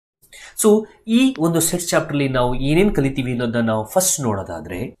So ಈ ಒಂದು sets chapter ಅಲ್ಲಿ ನಾವು ಏನೇನ್ ಕಲಿತೀವಿ ಅನ್ನೋದನ್ನ ನಾವು ಫಸ್ಟ್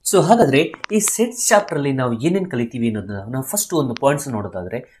ನೋಡೋದಾದ್ರೆ, ಸೊ ಹಾಗಾದ್ರೆ ಈ ಸೆಟ್ಸ್ ಚಾಪ್ಟರ್ ಅಲ್ಲಿ ನಾವು ಏನೇನ್ ಕಲಿತೀವಿ ಅನ್ನೋದನ್ನ ನಾವು ಫಸ್ಟ್ ಒಂದು ಪಾಯಿಂಟ್ಸ್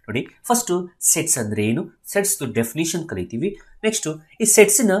ನೋಡೋದಾದ್ರೆ ನೋಡಿ, ಫಸ್ಟ್ ಸೆಟ್ಸ್ ಅಂದ್ರೆ ಏನು, ಸೆಟ್ಸ್ ಡೆಫಿನಿಷನ್ ಕಲಿತೀವಿ. ನೆಕ್ಸ್ಟ್ ಈ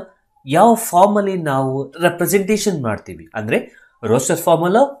ಸೆಟ್ಸ್ ನ ಯಾವ ಫಾರ್ಮ್ ಅಲ್ಲಿ ನಾವು ರೆಪ್ರೆಸೆಂಟೇಷನ್ ಮಾಡ್ತೀವಿ ಅಂದ್ರೆ roster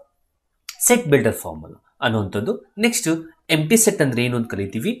formula, set builder formula ಅನ್ನುವಂಥದ್ದು. ನೆಕ್ಸ್ಟ್ ಎಂಟಿ ಸೆಟ್ ಅಂದ್ರೆ ಏನು ಅಂತ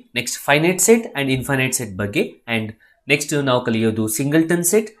ಕಲಿತೀವಿ. Next finite set and infinite set ಬಗ್ಗೆ, ಅಂಡ್ ನೆಕ್ಸ್ಟ್ ನಾವು ಕಲಿಯೋದು singleton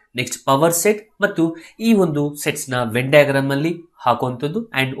set, next power set, ಮತ್ತು ಈ ಒಂದು ಸೆಟ್ಸ್ ನ ವೆನ್ ಡಯಾಗ್ರಾಮ್ ಅಲ್ಲಿ ಹಾಕುವಂಥದ್ದು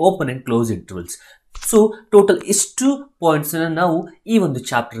and open and close intervals. So total ಇಷ್ಟು ಪಾಯಿಂಟ್ಸ್ ನಾವು ಈ ಒಂದು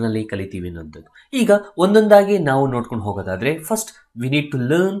ಚಾಪ್ಟರ್ ನಲ್ಲಿ ಕಲಿತೀವಿ ಅನ್ನೋದು. ಈಗ ಒಂದೊಂದಾಗಿ ನಾವು ನೋಡ್ಕೊಂಡು ಹೋಗೋದಾದ್ರೆ, first we need to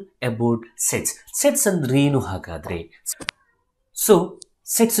learn about sets. Sets ಅಂದ್ರೆ ಏನು ಹಾಗಾದ್ರೆ, ಸೊ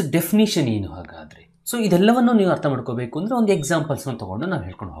ಸೆಟ್ಸ್ ಡೆಫಿನಿಷನ್ ಏನು ಹಾಗಾದ್ರೆ. ಸೊ ಇದೆಲ್ಲವನ್ನು ನೀವು ಅರ್ಥ ಮಾಡ್ಕೋಬೇಕು ಅಂದ್ರೆ ಒಂದು ಎಕ್ಸಾಂಪಲ್ಸ್ ತಗೊಂಡು ನಾವು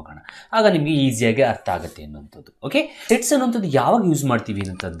ಹೇಳ್ಕೊಂಡು ಹೋಗೋಣ, ಆಗ ನಿಮಗೆ ಈಸಿಯಾಗಿ ಅರ್ಥ ಆಗುತ್ತೆ ಅನ್ನೋಂಥದ್ದು. ಓಕೆ, ಸೆಟ್ಸ್ ಅನ್ನೋಂಥದ್ದು ಯಾವಾಗ ಯೂಸ್ ಮಾಡ್ತೀವಿ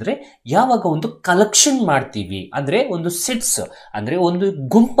ಅಂತಂದ್ರೆ, ಯಾವಾಗ ಒಂದು ಕಲೆಕ್ಷನ್ ಮಾಡ್ತೀವಿ ಅಂದ್ರೆ ಒಂದು ಸೆಟ್ಸ್ ಅಂದ್ರೆ ಒಂದು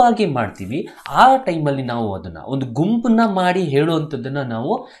ಗುಂಪಾಗಿ ಮಾಡ್ತೀವಿ, ಆ ಟೈಮಲ್ಲಿ ನಾವು ಅದನ್ನ ಒಂದು ಗುಂಪನ್ನ ಮಾಡಿ ಹೇಳುವಂಥದ್ದನ್ನ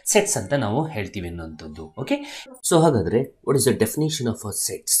ನಾವು ಸೆಟ್ಸ್ ಅಂತ ನಾವು ಹೇಳ್ತೀವಿ ಅನ್ನೋಂಥದ್ದು. ಓಕೆ, ಸೊ ಹಾಗಾದ್ರೆ what is the definition of a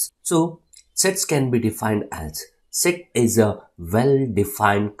sets? So sets can be defined as set is a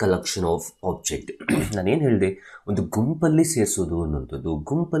well-defined collection of object. ನಾನೇನು ಹೇಳಿದೆ, ಒಂದು ಗುಂಪಲ್ಲಿ ಸೇರಿಸೋದು ಅನ್ನೋಂಥದ್ದು,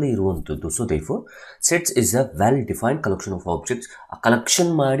 ಗುಂಪಲ್ಲಿ ಇರುವಂಥದ್ದು. So therefore sets is a well-defined collection of objects. ಆ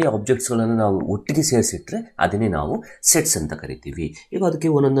ಕಲೆಕ್ಷನ್ ಮಾಡಿ ಆಬ್ಜೆಕ್ಟ್ಸ್ಗಳನ್ನು ನಾವು ಒಟ್ಟಿಗೆ ಸೇರಿಸಿಟ್ರೆ ಅದನ್ನೇ ನಾವು ಸೆಟ್ಸ್ ಅಂತ ಕರಿತೀವಿ. ಈಗ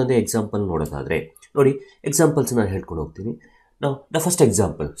ಅದಕ್ಕೆ ಒಂದೊಂದೇ ಎಕ್ಸಾಂಪಲ್ ನೋಡೋದಾದ್ರೆ ನೋಡಿ, ಎಕ್ಸಾಂಪಲ್ಸ್ ನಾನು ಹೇಳ್ಕೊಂಡು ಹೋಗ್ತೀನಿ. ನಾವು the first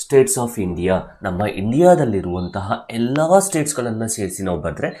example, States of India. ನಮ್ಮ ಇಂಡಿಯಾದಲ್ಲಿರುವಂತಹ ಎಲ್ಲ ಸ್ಟೇಟ್ಸ್ಗಳನ್ನು ಸೇರಿಸಿ ನಾವು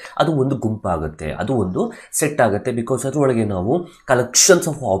ಬರೆದ್ರೆ ಅದು ಒಂದು ಗುಂಪಾಗುತ್ತೆ, ಅದು ಒಂದು ಸೆಟ್ ಆಗುತ್ತೆ. ಬಿಕಾಸ್ ಅದರೊಳಗೆ ನಾವು ಕಲೆಕ್ಷನ್ಸ್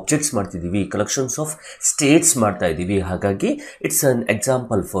ಆಫ್ ಆಬ್ಜೆಕ್ಟ್ಸ್ ಮಾಡ್ತಿದ್ದೀವಿ, ಕಲೆಕ್ಷನ್ಸ್ ಆಫ್ ಸ್ಟೇಟ್ಸ್ ಮಾಡ್ತಾ ಇದ್ದೀವಿ. ಹಾಗಾಗಿ it's an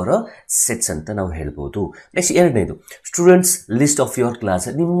example for a sets ಅಂತ ನಾವು ಹೇಳ್ಬೋದು. ನೆಕ್ಸ್ಟ್ ಎರಡನೇದು, students list of your class.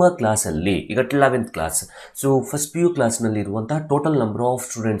 ನಿಮ್ಮ ಕ್ಲಾಸಲ್ಲಿ ಈಗ 11th class, so first PU ಕ್ಲಾಸ್ನಲ್ಲಿ ಇರುವಂತಹ ಟೋಟಲ್ ನಂಬರ್ ಆಫ್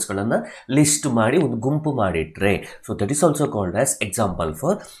ಸ್ಟೂಡೆಂಟ್ಸ್ಗಳನ್ನು ಲಿಸ್ಟ್ ಮಾಡಿ ಒಂದು ಗುಂಪು ಮಾಡಿಟ್ರೆ, so that is also called as example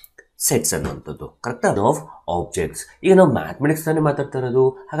for sets ಅನ್ನುವಂಥದ್ದು. ಕರೆಕ್ಟಾ? Of objects. ಈಗ ನಾವು ಮ್ಯಾಥಮೆಟಿಕ್ಸ್ ತಾನೇ ಮಾತಾಡ್ತಾ ಇರೋದು,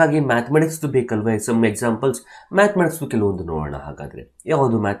 ಹಾಗಾಗಿ ಮ್ಯಾಥಮೆಟಿಕ್ಸ್ದು ಬೇಕಲ್ವೇ ಸಮ್ ಎಕ್ಸಾಂಪಲ್ಸ್. ಮ್ಯಾಥಮೆಟಿಕ್ಸ್ದು ಕೆಲವೊಂದು ನೋಡೋಣ. ಹಾಗಾದರೆ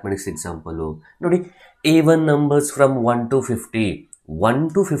ಯಾವುದು ಮ್ಯಾಥಮೆಟಿಕ್ಸ್ ಎಕ್ಸಾಂಪಲು ನೋಡಿ, A1 numbers from 1 to 50, 1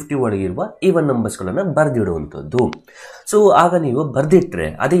 to 50 ಒಳಗಿರುವ A1 ನಂಬರ್ಸ್ಗಳನ್ನು ಬರೆದಿಡುವಂಥದ್ದು. ಸೊ ಆಗ ನೀವು ಬರೆದಿಟ್ರೆ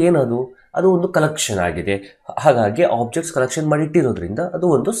ಅದು ಏನದು, ಅದು ಒಂದು ಕಲೆಕ್ಷನ್ ಆಗಿದೆ. ಹಾಗಾಗಿ ಆಬ್ಜೆಕ್ಟ್ಸ್ ಕಲೆಕ್ಷನ್ ಮಾಡಿ ಇಟ್ಟಿರೋದ್ರಿಂದ ಅದು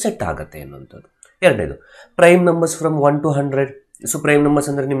ಒಂದು ಸೆಟ್ ಆಗುತ್ತೆ ಅನ್ನುವಂಥದ್ದು. ಎರಡನೇದು, prime numbers from 1 to 100. So prime numbers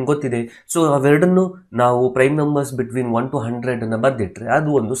ಅಂದರೆ ನಿಮ್ಗೆ ಗೊತ್ತಿದೆ. ಸೊ ಅವೆರಡನ್ನು ನಾವು ಪ್ರೈಮ್ ನಂಬರ್ಸ್ ಬಿಟ್ವೀನ್ 1 to 100 ಅನ್ನು ಬರೆದಿಟ್ರೆ ಅದು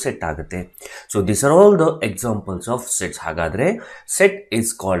ಒಂದು ಸೆಟ್ ಆಗುತ್ತೆ. So this are all the examples of sets. ಹಾಗಾದರೆ set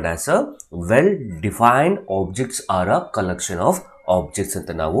is called as a well defined objects R a collection of objects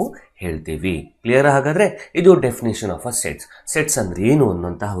ಅಂತ ನಾವು ಹೇಳ್ತೀವಿ. ಕ್ಲಿಯರ್? ಹಾಗಾದರೆ ಇದು definition of a sets. Sets ಅಂದರೆ ಏನು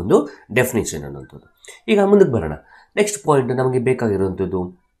ಅನ್ನೋಂತಹ ಒಂದು ಡೆಫಿನೇಷನ್ ಅನ್ನೋಂಥದ್ದು. ಈಗ ಮುಂದಕ್ಕೆ ಬರೋಣ. ನೆಕ್ಸ್ಟ್ ಪಾಯಿಂಟ್ ನಮಗೆ ಬೇಕಾಗಿರುವಂಥದ್ದು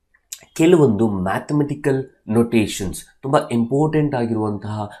ಕೆಲವೊಂದು ಮ್ಯಾಥಮೆಟಿಕಲ್ ನೊಟೇಷನ್ಸ್. ತುಂಬ ಇಂಪಾರ್ಟೆಂಟ್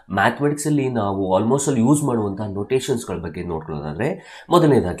ಆಗಿರುವಂತಹ ಮ್ಯಾಥಮೆಟಿಕ್ಸಲ್ಲಿ ನಾವು ಆಲ್ಮೋಸ್ಟ್ ಅಲ್ಲಿ ಯೂಸ್ ಮಾಡುವಂತಹ ನೊಟೇಷನ್ಸ್ಗಳ ಬಗ್ಗೆ ನೋಡ್ಕೊಳ್ಳೋದಾದರೆ,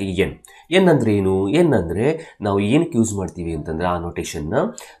 ಮೊದಲನೇದಾಗಿ ಎನ್ ಅಂದರೆ ಏನು? ಎನ್ ಅಂದರೆ ನಾವು ಏನಕ್ಕೆ ಯೂಸ್ ಮಾಡ್ತೀವಿ ಅಂತಂದರೆ ಆ ನೊಟೇಷನ್ನ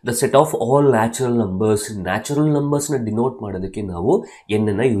the set of all natural ನಂಬರ್ಸ್ನ denote ಮಾಡೋದಕ್ಕೆ ನಾವು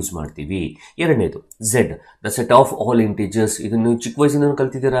ಎನ್ನನ್ನು ಯೂಸ್ ಮಾಡ್ತೀವಿ. ಎರಡನೇದು Z, the set of all integers. ಇದನ್ನು ಚಿಕ್ಕ ವಯಸ್ಸಿನ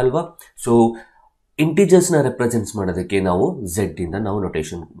ಕಲ್ತಿದ್ದೀರಾ ಅಲ್ವಾ? ಸೊ ಇಂಟಿಜರ್ಸ್ನ ರೆಪ್ರೆಸೆಂಟ್ಸ್ ಮಾಡೋದಕ್ಕೆ ನಾವು ಝೆಡ್ ಇಂದ ನಾವು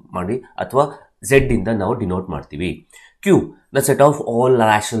ನೊಟೇಷನ್ ಮಾಡಿ ಅಥವಾ ಝೆಡ್ ಇಂದ ನಾವು ಡಿನೋಟ್ ಮಾಡ್ತೀವಿ. Q, the set of all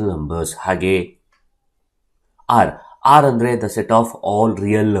rational numbers. ಹಾಗೆ ಆರ್ ಅಂದರೆ the set of all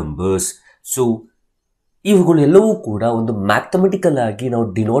real numbers. So ಇವುಗಳೆಲ್ಲವೂ ಕೂಡ ಒಂದು ಮ್ಯಾಥಮೆಟಿಕಲ್ ಆಗಿ ನಾವು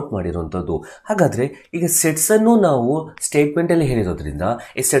ಡಿನೋಟ್ ಮಾಡಿರೋಂಥದ್ದು. ಹಾಗಾದರೆ ಈಗ ಸೆಟ್ಸನ್ನು ನಾವು ಸ್ಟೇಟ್ಮೆಂಟಲ್ಲಿ ಹೇಳಿರೋದ್ರಿಂದ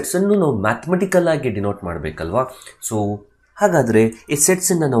ಈ ಸೆಟ್ಸನ್ನು ನಾವು ಮ್ಯಾಥಮೆಟಿಕಲ್ ಆಗಿ ಡಿನೋಟ್ ಮಾಡಬೇಕಲ್ವಾ? ಸೊ ಹಾಗಾದರೆ ಈ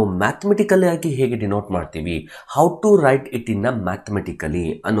ಸೆಟ್ಸನ್ನು ನಾವು ಮ್ಯಾಥಮೆಟಿಕಲಿ ಆಗಿ ಹೇಗೆ ಡಿನೋಟ್ ಮಾಡ್ತೀವಿ, how to right it in a mathematically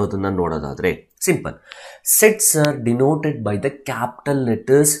ಅನ್ನೋದನ್ನು ನೋಡೋದಾದರೆ simple. Sets R denoted by the capital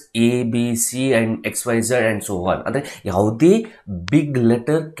letters ABC and XYZ and so on. ಅಂದರೆ ಯಾವುದೇ ಬಿಗ್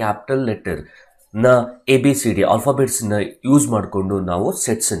ಲೆಟರ್, ಕ್ಯಾಪಿಟಲ್ ಲೆಟರ್ ನ ABCD ಆಲ್ಫಾಬೆಟ್ಸ್ನ ಯೂಸ್ ಮಾಡಿಕೊಂಡು ನಾವು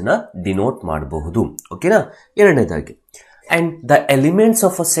ಸೆಟ್ಸನ್ನು ಡಿನೋಟ್ ಮಾಡಬಹುದು. ಓಕೆನಾ? ಎರಡನೇದಾಗಿ, and the elements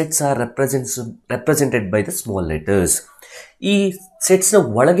of a sets R represented by the small letters. ಈ ಸೆಟ್ಸ್ನ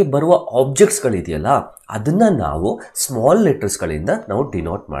ಒಳಗೆ ಬರುವ ಆಬ್ಜೆಕ್ಟ್ಸ್ಗಳಿದೆಯಲ್ಲ ಅದನ್ನು ನಾವು ಸ್ಮಾಲ್ ಲೆಟರ್ಸ್ಗಳಿಂದ ನಾವು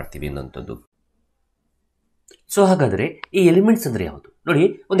ಡಿನೋಟ್ ಮಾಡ್ತೀವಿ ಅನ್ನೋಂಥದ್ದು. ಸೊ ಹಾಗಾದರೆ ಈ ಎಲಿಮೆಂಟ್ಸ್ ಅಂದರೆ ಯಾವುದು? ನೋಡಿ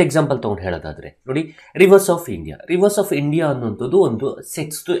ಒಂದು ಎಕ್ಸಾಂಪಲ್ ತಗೊಂಡು ಹೇಳೋದಾದ್ರೆ ನೋಡಿ ರಿವರ್ಸ್ ಆಫ್ ಇಂಡಿಯಾ ಅನ್ನುವಂಥದ್ದು ಒಂದು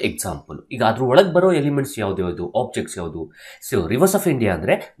ಸೆಟ್ಸ್ ಎಕ್ಸಾಂಪಲ್. ಈಗ ಅದ್ರ ಒಳಗೆ ಬರೋ ಎಲಿಮೆಂಟ್ಸ್ ಯಾವ್ದು ಆಬ್ಜೆಕ್ಟ್ಸ್ ಯಾವುದು? ಸೊ ರಿವರ್ಸ್ ಆಫ್ ಇಂಡಿಯಾ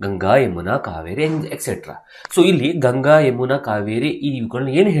ಅಂದ್ರೆ ಗಂಗಾ, ಯಮುನಾ, ಕಾವೇರಿ ಎಕ್ಸೆಟ್ರಾ. ಸೊ ಇಲ್ಲಿ ಗಂಗಾ, ಯಮುನಾ, ಕಾವೇರಿ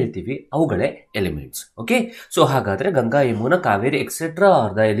ಇವುಗಳನ್ನ ಏನು ಹೇಳ್ತೀವಿ ಅವುಗಳೇ ಎಲಿಮೆಂಟ್ಸ್. ಓಕೆ, ಸೊ ಹಾಗಾದ್ರೆ Ganga, Yamuna, Kaveri etcetera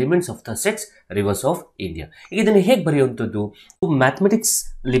are the elements of the sets reverse of India. ಈಗ ಇದನ್ನು ಹೇಗೆ ಬರೆಯುವಂಥದ್ದು? ಮ್ಯಾಥಮೆಟಿಕ್ಸ್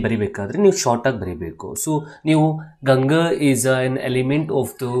ಅಲ್ಲಿ ಬರಿಬೇಕಾದ್ರೆ ನೀವು ಶಾರ್ಟ್ ಆಗಿ ಬರೀಬೇಕು. ಸೊ ನೀವು Ganga is an element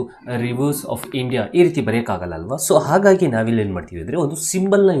of the rivers of India ಈ ರೀತಿ ಬರೆಯೋಕ್ಕಾಗಲ್ಲ ಅಲ್ವಾ? ಸೊ ಹಾಗಾಗಿ ನಾವಿಲ್ಲಿ ಏನು ಮಾಡ್ತೀವಿ ಅಂದರೆ ಒಂದು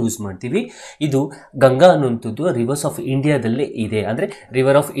ಸಿಂಬಲ್ನ ಯೂಸ್ ಮಾಡ್ತೀವಿ. ಇದು ಗಂಗಾ ಅನ್ನುವಂಥದ್ದು ರಿವರ್ಸ್ ಆಫ್ ಇಂಡಿಯಾದಲ್ಲೇ ಇದೆ, ಅಂದರೆ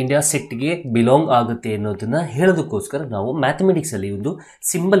ರಿವರ್ ಆಫ್ ಇಂಡಿಯಾ ಸೆಟ್ಗೆ ಬಿಲಾಂಗ್ ಆಗುತ್ತೆ ಅನ್ನೋದನ್ನ ಹೇಳೋದಕ್ಕೋಸ್ಕರ ನಾವು ಮ್ಯಾಥಮೆಟಿಕ್ಸಲ್ಲಿ ಒಂದು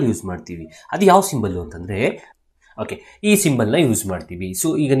ಸಿಂಬಲ್ ಯೂಸ್ ಮಾಡ್ತೀವಿ. ಅದು ಯಾವ ಸಿಂಬಲ್ಲು ಅಂತಂದರೆ ಓಕೆ, ಈ ಸಿಂಬಲ್ನ ಯೂಸ್ ಮಾಡ್ತೀವಿ. ಸೊ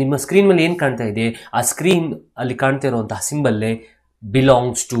ಈಗ ನಿಮ್ಮ ಸ್ಕ್ರೀನ್ ಮೇಲೆ ಏನು ಕಾಣ್ತಾ ಇದೆ, ಆ ಸ್ಕ್ರೀನ್ ಅಲ್ಲಿ ಕಾಣ್ತಾ ಇರುವಂತಹ ಸಿಂಬಲ್ಲೇ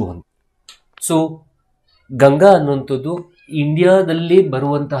ಬಿಲಾಂಗ್ಸ್ ಟು ಅಂತ. ಸೊ ಗಂಗಾ ಅನ್ನುವಂಥದ್ದು ಇಂಡಿಯಾದಲ್ಲಿ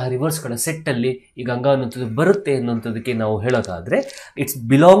ಬರುವಂತಹ ರಿವರ್ಸ್ಗಳ ಸೆಟ್ಟಲ್ಲಿ ಈ ಗಂಗಾ ಅನ್ನುವಂಥದ್ದು ಬರುತ್ತೆ ಅನ್ನೋಂಥದ್ದಕ್ಕೆ ನಾವು ಹೇಳೋದಾದರೆ ಇಟ್ಸ್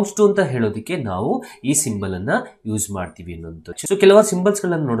ಬಿಲಾಂಗ್ಸ್ ಟು ಅಂತ ಹೇಳೋದಕ್ಕೆ ನಾವು ಈ ಸಿಂಬಲನ್ನು ಯೂಸ್ ಮಾಡ್ತೀವಿ ಅನ್ನೋಂಥದ್ದು. ಸೊ ಕೆಲವಾರು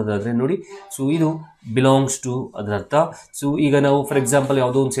ಸಿಂಬಲ್ಸ್ಗಳನ್ನು ನೋಡೋದಾದರೆ ನೋಡಿ, ಸೊ ಇದು ಬಿಲಾಂಗ್ಸ್ ಟು ಅದರ ಅರ್ಥ. ಸೊ ಈಗ ನಾವು ಫಾರ್ ಎಕ್ಸಾಂಪಲ್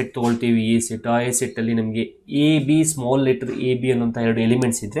ಯಾವುದೋ ಒಂದು ಸೆಟ್ ತೊಗೊಳ್ತೀವಿ, ಎ ಸೆಟ್. ಆ ಎ ಸೆಟ್ಟಲ್ಲಿ ನಮಗೆ A B small letter A B ಅನ್ನೋಂಥ 2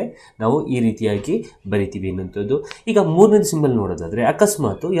 ಎಲಿಮೆಂಟ್ಸ್ ಇದ್ದರೆ ನಾವು ಈ ರೀತಿಯಾಗಿ ಬರಿತೀವಿ ಅನ್ನೋಂಥದ್ದು. ಈಗ ಮೂರನೇದು ಸಿಂಬಲ್ ನೋಡೋದಾದರೆ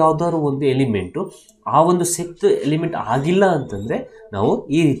ಅಕಸ್ಮಾತ್ ಯಾವುದಾದ್ರು ಒಂದು ಎಲಿಮೆಂಟು ಆ ಒಂದು ಸೆಟ್ ಎಲಿಮೆಂಟ್ ಆಗಿಲ್ಲ ಅಂತಂದರೆ ನಾವು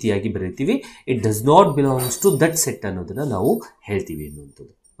ಈ ರೀತಿಯಾಗಿ ಬರೀತೀವಿ, it does not belongs to that set ಅನ್ನೋದನ್ನು ನಾವು ಹೇಳ್ತೀವಿ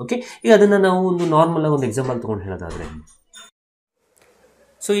ಅನ್ನುವಂಥದ್ದು. ಓಕೆ, ಈಗ ಅದನ್ನು ನಾವು ಒಂದು ನಾರ್ಮಲ್ ಆಗಿ ಒಂದು ಎಕ್ಸಾಂಪಲ್ ತೊಗೊಂಡು ಹೇಳೋದಾದರೆ,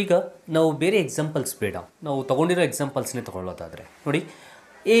 ಸೊ ಈಗ ನಾವು ಬೇರೆ ಎಕ್ಸಾಂಪಲ್ಸ್ ಬೇಡ, ನಾವು ತೊಗೊಂಡಿರೋ ಎಕ್ಸಾಂಪಲ್ಸ್ನೇ ತೊಗೊಳ್ಳೋದಾದರೆ ನೋಡಿ,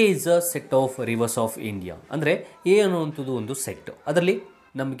 A is a set of reverse of India. ಅಂದರೆ ಎ ಅನ್ನುವಂಥದ್ದು ಒಂದು ಸೆಟ್, ಅದರಲ್ಲಿ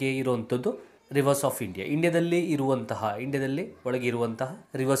ನಮಗೆ ಇರುವಂಥದ್ದು ರಿವರ್ಸ್ ಆಫ್ ಇಂಡಿಯಾದಲ್ಲಿ ಒಳಗೆ ಇರುವಂತಹ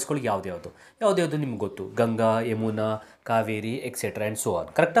ರಿವರ್ಸ್ಗಳು ಯಾವ್ದ್ಯಾವುದು ನಿಮ್ಗೆ ಗೊತ್ತು, Ganga, Yamuna, Kaveri etcetera and so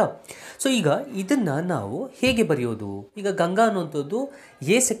on. ಕರೆಕ್ಟಾ? ಸೊ ಈಗ ಇದನ್ನು ನಾವು ಹೇಗೆ ಬರೆಯೋದು? ಈಗ ಗಂಗಾ ಅನ್ನುವಂಥದ್ದು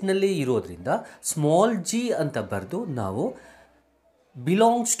ಎ ಸೆಟ್ನಲ್ಲಿ ಇರೋದ್ರಿಂದ ಸ್ಮಾಲ್ ಜಿ ಅಂತ ಬರೆದು ನಾವು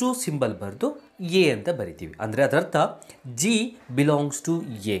ಬಿಲಾಂಗ್ಸ್ ಟು ಸಿಂಬಲ್ ಬರೆದು ಎ ಅಂತ ಬರಿತೀವಿ. ಅಂದರೆ ಅದರರ್ಥ G belongs to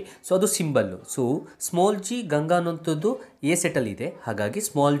A. So ಅದು symbol. So small G Ganga ಅನ್ನೋಂಥದ್ದು ಎ ಸೆಟಲ್ಲಿ ಇದೆ, ಹಾಗಾಗಿ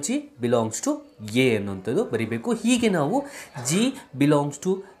small G belongs to A ಅನ್ನೋಂಥದ್ದು ಬರಿಬೇಕು. ಹೀಗೆ ನಾವು G belongs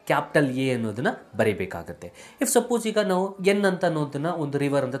to capital A ಅನ್ನೋದನ್ನು ಬರೀಬೇಕಾಗತ್ತೆ. ಇಫ್ ಸಪೋಸ್ ಈಗ ನಾವು ಎನ್ ಅಂತ ಅನ್ನೋದನ್ನು ಒಂದು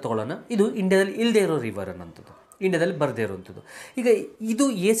ರಿವರ್ ಅಂತ ತೊಗೊಳ್ಳೋಣ, ಇದು ಇಂಡಿಯಾದಲ್ಲಿ ಇಲ್ಲದೆ ಇರೋ ರಿವರ್ ಅನ್ನೋಂಥದ್ದು, ಇಂಡಿಯಾದಲ್ಲಿ ಬರದೇ ಇರೋವಂಥದ್ದು. ಈಗ ಇದು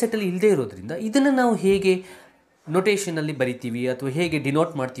ಎ ಸೆಟಲ್ಲಿ ಇಲ್ಲದೆ ಇರೋದ್ರಿಂದ ಇದನ್ನು ನಾವು ಹೇಗೆ ನೊಟೇಷನಲ್ಲಿ ಬರಿತೀವಿ ಅಥವಾ ಹೇಗೆ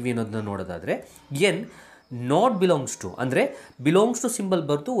ಡಿನೋಟ್ ಮಾಡ್ತೀವಿ ಅನ್ನೋದನ್ನ ನೋಡೋದಾದರೆ, ಎನ್ ನಾಟ್ ಬಿಲಾಂಗ್ಸ್ ಟು ಅಂದರೆ ಬಿಲಾಂಗ್ಸ್ ಟು ಸಿಂಬಲ್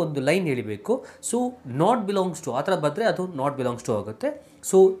ಬರೆದು ಒಂದು line ಎಳಿಬೇಕು. So not belongs to ಆ ಥರ ಬರೆದ್ರೆ ಅದು ನಾಟ್ ಬಿಲಾಂಗ್ಸ್ ಟು ಆಗುತ್ತೆ.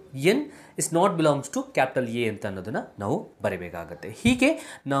 So N is not belongs to capital A ಅಂತ ಅನ್ನೋದನ್ನು ನಾವು ಬರೀಬೇಕಾಗತ್ತೆ. ಹೀಗೆ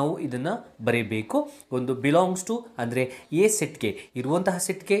ನಾವು ಇದನ್ನು ಬರೀಬೇಕು. ಒಂದು ಬಿಲಾಂಗ್ಸ್ ಟು ಅಂದರೆ ಎ ಸೆಟ್ಗೆ ಇರುವಂತಹ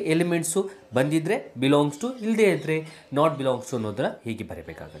ಸೆಟ್ಗೆ ಎಲಿಮೆಂಟ್ಸು ಬಂದಿದ್ದರೆ ಬಿಲಾಂಗ್ಸ್ ಟು, ಇಲ್ಲದೇ ಇದ್ದರೆ ನಾಟ್ ಬಿಲಾಂಗ್ಸ್ ಟು ಅನ್ನೋದನ್ನು ಹೀಗೆ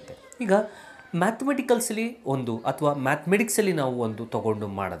ಬರೀಬೇಕಾಗತ್ತೆ. ಈಗ ಮ್ಯಾಥಮೆಟಿಕಲ್ಸಲ್ಲಿ ಒಂದು ಅಥವಾ ಮ್ಯಾಥಮೆಟಿಕ್ಸಲ್ಲಿ ನಾವು ಒಂದು ತೊಗೊಂಡು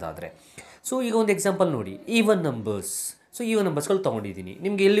ಮಾಡೋದಾದರೆ, ಸೊ ಈಗ ಒಂದು ಎಕ್ಸಾಂಪಲ್ ನೋಡಿ, ಈವನ್ ನಂಬರ್ಸ್. ಸೊ ಈವನ್ ನಂಬರ್ಸ್ಗಳು ತೊಗೊಂಡಿದ್ದೀನಿ.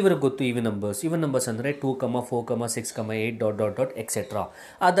 ನಿಮಗೆ ಎಲ್ಲಿವರೆಗೆ ಗೊತ್ತು ಈವನ್ ನಂಬರ್ಸ್ ಅಂದರೆ 2, 4, 6, 8 ... etcetera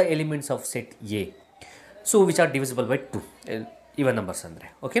are the elements of set A. So which are divisible by 2 even numbers ಅಂದರೆ.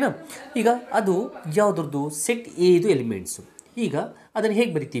 ಓಕೆನಾ? ಈಗ ಅದು ಯಾವುದ್ರದ್ದು ಸೆಟ್ ಎ ಇದು ಎಲಿಮೆಂಟ್ಸು. ಈಗ ಅದನ್ನು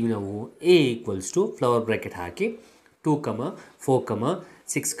ಹೇಗೆ ಬರಿತೀವಿ ನಾವು? A equals to flower bracket hockey 2, 4,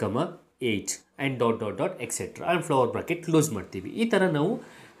 6, 8 and ... etcetera and flower bracket close ಮಾಡ್ತೀವಿ. ಈ ಥರ ನಾವು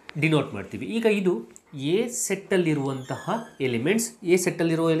ಡಿನೋಟ್ ಮಾಡ್ತೀವಿ. ಈಗ ಇದು ಎ ಸೆಟ್ಟಲ್ಲಿರುವಂತಹ ಎಲಿಮೆಂಟ್ಸ್. ಎ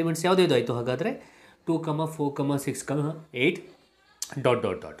ಸೆಟ್ಟಲ್ಲಿರುವ ಎಲಿಮೆಂಟ್ಸ್ ಯಾವುದ್ಯಾವುದು ಆಯಿತು ಹಾಗಾದರೆ? 2, 4, 6, 8 ...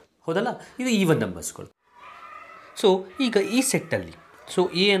 ಹೌದಲ್ಲ? ಇದು ಈವನ್ ನಂಬರ್ಸ್ಗಳು. ಸೊ ಈಗ ಈ ಸೆಟ್ಟಲ್ಲಿ, ಸೊ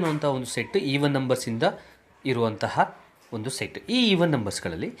ಎ ಅನ್ನುವಂಥ ಒಂದು ಸೆಟ್ ಈವನ್ ನಂಬರ್ಸಿಂದ ಇರುವಂತಹ ಒಂದು ಸೆಟ್. ಈ ಈವನ್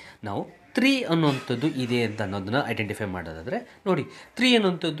ನಂಬರ್ಸ್ಗಳಲ್ಲಿ ನಾವು 3 ಅನ್ನುವಂಥದ್ದು ಇದೆ ಅಂತ ಅನ್ನೋದನ್ನ ಐಡೆಂಟಿಫೈ ಮಾಡೋದಾದರೆ ನೋಡಿ, 3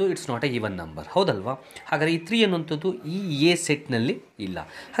 ಅನ್ನುವಂಥದ್ದು it's not A even number, ಹೌದಲ್ವಾ? ಹಾಗಾದರೆ ಈ 3 ಅನ್ನುವಂಥದ್ದು ಈ ಎ ಸೆಟ್ನಲ್ಲಿ ಇಲ್ಲ.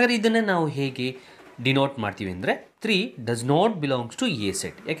 ಹಾಗಾದರೆ ಇದನ್ನೇ ನಾವು ಹೇಗೆ ಡಿನೋಟ್ ಮಾಡ್ತೀವಿ ಅಂದರೆ 3 does not belongs to A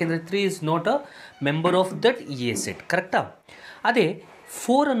set. ಯಾಕೆಂದರೆ 3 is not a member of that A set. ಕರೆಕ್ಟಾ? ಅದೇ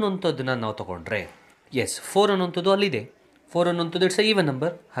 4 ಅನ್ನುವಂಥದ್ದನ್ನು ನಾವು ತೊಗೊಂಡ್ರೆ, ಎಸ್ 4 ಅನ್ನುವಂಥದ್ದು ಅಲ್ಲಿದೆ. 4 ಅನ್ನುವಂಥದ್ದು ಇಟ್ಸ್ ಎ ಈವನ್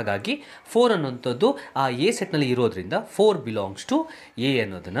ನಂಬರ್. ಹಾಗಾಗಿ 4 ಅನ್ನುವಂಥದ್ದು ಆ ಎ ಸೆಟ್ನಲ್ಲಿ ಇರೋದ್ರಿಂದ 4 ಬಿಲಾಂಗ್ಸ್ ಟು ಎ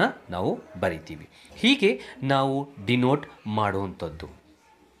ಅನ್ನೋದನ್ನು ನಾವು ಬರಿತೀವಿ. ಹೀಗೆ ನಾವು ಡಿನೋಟ್ ಮಾಡುವಂಥದ್ದು.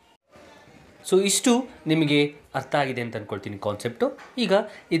 ಸೊ ಇಷ್ಟು ನಿಮಗೆ ಅರ್ಥ ಆಗಿದೆ ಅಂತ ಅಂದ್ಕೊಳ್ತೀನಿ ಕಾನ್ಸೆಪ್ಟು. ಈಗ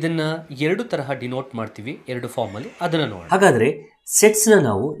ಇದನ್ನು ಎರಡು ತರಹ ಡಿನೋಟ್ ಮಾಡ್ತೀವಿ, ಎರಡು ಫಾರ್ಮಲ್ಲಿ, ಅದನ್ನು ನೋಡೋಣ. ಹಾಗಾದರೆ ಸೆಟ್ಸ್ನ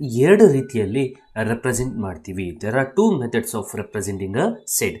ನಾವು ಎರಡು ರೀತಿಯಲ್ಲಿ ರೆಪ್ರೆಸೆಂಟ್ ಮಾಡ್ತೀವಿ. There are two methods of representing a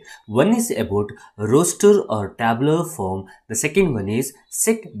set. One is about roster R tabular form, the second one is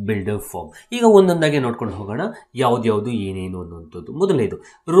set builder form. ಈಗ ಒಂದೊಂದಾಗಿ ನೋಡ್ಕೊಂಡು ಹೋಗೋಣ ಯಾವ್ದು ಏನೇನು ಅನ್ನುವಂಥದ್ದು. ಮೊದಲನೇದು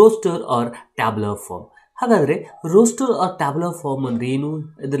ರೋಸ್ಟರ್ ಆರ್ ಟ್ಯಾಬ್ಲರ್ ಫಾರ್ಮ್. ಹಾಗಾದರೆ ರೋಸ್ಟರ್ ಆರ್ ಟ್ಯಾಬ್ಲರ್ ಫಾರ್ಮ್ ಅಂದರೆ ಏನು,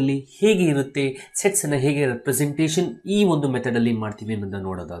 ಅದರಲ್ಲಿ ಹೇಗೆ ಇರುತ್ತೆ, ಸೆಟ್ಸನ್ನು ಹೇಗೆ ರೆಪ್ರೆಸೆಂಟೇಷನ್ ಈ ಒಂದು ಮೆಥಡಲ್ಲಿ ಮಾಡ್ತೀವಿ ಅನ್ನೋದನ್ನು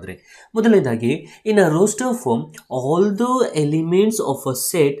ನೋಡೋದಾದರೆ, ಮೊದಲನೇದಾಗಿ ಇನ್ ಅ roster form all the elements of a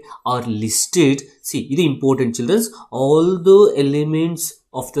set R listed. ಇದು important children's, all the elements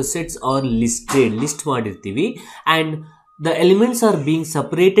of the sets R listed, list ಮಾಡಿರ್ತೀವಿ. And the elements are being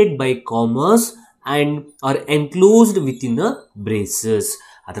separated by commerce and R enclosed with in the braces.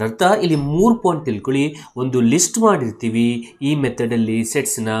 ಅದರರ್ಥ ಇಲ್ಲಿ 3 point ತಿಳ್ಕೊಳ್ಳಿ. ಒಂದು list ಮಾಡಿರ್ತೀವಿ ಈ ಮೆಥಡಲ್ಲಿ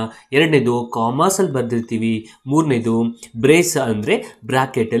ಸೆಟ್ಸ್ನ, ಎರಡನೇದು ಕಾಮರ್ಸಲ್ಲಿ ಬರೆದಿರ್ತೀವಿ, ಮೂರನೇದು ಬ್ರೇಸ್ ಅಂದರೆ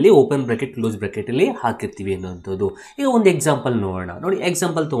ಬ್ರ್ಯಾಕೆಟಲ್ಲಿ, ಓಪನ್ ಬ್ರ್ಯಾಕೆಟ್ ಕ್ಲೋಸ್ ಬ್ರ್ಯಾಕೆಟಲ್ಲಿ ಹಾಕಿರ್ತೀವಿ ಅನ್ನೋಂಥದ್ದು. ಈಗ ಒಂದು ಎಕ್ಸಾಂಪಲ್ ನೋಡೋಣ. ನೋಡಿ,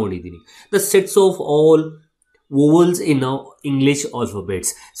 ಎಕ್ಸಾಂಪಲ್ ತೊಗೊಂಡಿದ್ದೀನಿ. The sets of all ವೋವಲ್ಸ್ in English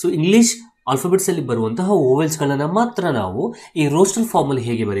alphabets. So English ಆಲ್ಫಾಬೆಟ್ಸಲ್ಲಿ ಬರುವಂತಹ ಓವೆಲ್ಸ್ಗಳನ್ನು ಮಾತ್ರ ನಾವು ಈ ರೋಸ್ಟರ್ ಫಾರ್ಮಲ್ಲಿ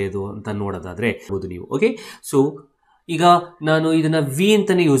ಹೇಗೆ ಬರೆಯೋದು ಅಂತ ನೋಡೋದಾದರೆ ಹೌದು ನೀವು. ಓಕೆ, ಸೊ ಈಗ ನಾನು ಇದನ್ನು ವಿ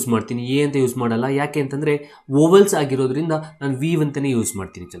ಅಂತಲೇ ಯೂಸ್ ಮಾಡ್ತೀನಿ, ಎ ಅಂತ ಯೂಸ್ ಮಾಡಲ್ಲ. ಯಾಕೆ ಅಂತಂದರೆ ವೋವಲ್ಸ್ ಆಗಿರೋದ್ರಿಂದ ನಾನು ವಿ ಅಂತಲೇ ಯೂಸ್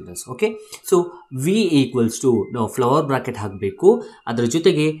ಮಾಡ್ತೀನಿ children's. Okay, so we equals to ನಾವು ಫ್ಲವರ್ ಬ್ರಾಕೆಟ್ ಹಾಕಬೇಕು. ಅದರ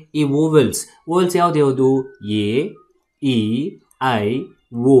ಜೊತೆಗೆ ಈ ವೋವಲ್ಸ್ ಯಾವ್ದು A, E, I,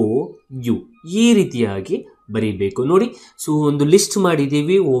 O, you ಈ ರೀತಿಯಾಗಿ ಬರೀಬೇಕು. ನೋಡಿ, ಸೊ ಒಂದು ಲಿಸ್ಟ್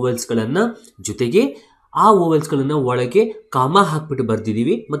ಮಾಡಿದ್ದೀವಿ ಓವಲ್ಸ್ಗಳನ್ನು, ಜೊತೆಗೆ ಆ ಓವಲ್ಸ್ಗಳನ್ನು ಒಳಗೆ ಕಾಮ ಹಾಕ್ಬಿಟ್ಟು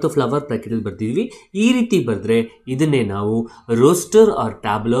ಬರ್ದಿದ್ದೀವಿ ಮತ್ತು ಫ್ಲವರ್ ಬ್ರ್ಯಾಕೆಟಲ್ಲಿ ಬರ್ದಿದ್ದೀವಿ. ಈ ರೀತಿ ಬರೆದ್ರೆ ಇದನ್ನೇ ನಾವು ರೋಸ್ಟರ್ ಆರ್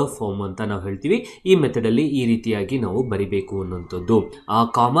ಟ್ಯಾಬ್ಲರ್ ಫಾರ್ಮ್ ಅಂತ ನಾವು ಹೇಳ್ತೀವಿ. ಈ ಮೆಥಡಲ್ಲಿ ಈ ರೀತಿಯಾಗಿ ನಾವು ಬರಿಬೇಕು ಅನ್ನೋಂಥದ್ದು. ಆ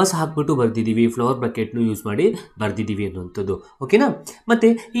ಕಾಮರ್ಸ್ ಹಾಕ್ಬಿಟ್ಟು ಬರ್ದಿದ್ದೀವಿ, ಫ್ಲವರ್ ಬ್ರ್ಯಾಕೆಟ್ನು ಯೂಸ್ ಮಾಡಿ ಬರ್ದಿದ್ದೀವಿ ಅನ್ನೋಂಥದ್ದು. ಓಕೆನಾ? ಮತ್ತು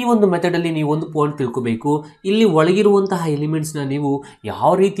ಈ ಒಂದು ಮೆಥಡಲ್ಲಿ ನೀವು ಒಂದು ಪಾಯಿಂಟ್ ತಿಳ್ಕೋಬೇಕು. ಇಲ್ಲಿ ಒಳಗಿರುವಂತಹ ಎಲಿಮೆಂಟ್ಸ್ನ ನೀವು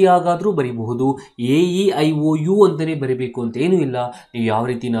ಯಾವ ರೀತಿಯಾಗಾದರೂ ಬರಿಬಹುದು. A, E, I, O, you ಅಂತಲೇ ಬರಿಬೇಕು ಅಂತ ಏನೂ ಇಲ್ಲ, ನೀವು ಯಾವ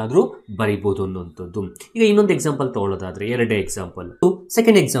ರೀತಿನಾದರೂ ಬರಿಬೋದು ಅನ್ನೋಂಥದ್ದು. ಈಗ ಇನ್ನೊಂದು ಎಕ್ಸಾಂಪಲ್ ತಗೊಳ್ಳೋದಾದ್ರೆ, ಎರಡೇ example.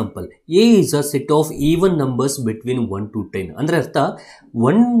 Second example, A is a set of even numbers between 1 to 10. ಅಂದ್ರೆ ಅರ್ಥ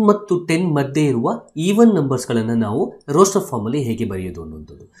 1 ಮತ್ತು 10 ಮಧ್ಯೆ ಇರುವ ಈವನ್ ನಂಬರ್ಸ್ಗಳನ್ನು ನಾವು ರೋಸ್ಟರ್ ಫಾರ್ಮಲ್ಲಿ ಹೇಗೆ ಬರೆಯೋದು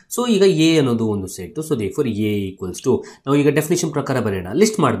ಅನ್ನೋದು. ಸೊ ಈಗ ಎ ಅನ್ನೋದು ಒಂದು set. So therefore A equals to, ನಾವು ಈಗ ಡೆಫಿನೇಷನ್ ಪ್ರಕಾರ ಬರೆಯೋಣ.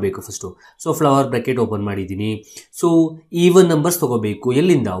 ಲಿಸ್ಟ್ ಮಾಡಬೇಕು first. So flower bracket open ಮಾಡಿದ್ದೀನಿ. ಸೊ ಈವನ್ ನಂಬರ್ಸ್ ತಗೋಬೇಕು.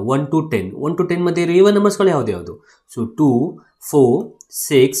 ಎಲ್ಲಿಂದ? 1 to 10. 1 to 10 ಮಧ್ಯೆ ಇರೋ ಈವನ್ ನಂಬರ್ಸ್ಗಳು ಯಾವುದು? ಸೊ 2, 4,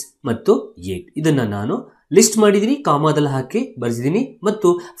 6 ಮತ್ತು 8. ಇದನ್ನು ನಾನು ಲಿಸ್ಟ್ ಮಾಡಿದ್ದೀನಿ, ಕಾಮಾದಲ್ಲಿ ಹಾಕಿ ಬರೆಸಿದ್ದೀನಿ ಮತ್ತು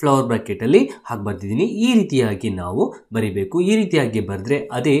ಫ್ಲವರ್ ಬ್ರ್ಯಾಕೆಟಲ್ಲಿ ಹಾಕಿ ಬರ್ದಿದ್ದೀನಿ. ಈ ರೀತಿಯಾಗಿ ನಾವು ಬರಿಬೇಕು. ಈ ರೀತಿಯಾಗಿ ಬರೆದ್ರೆ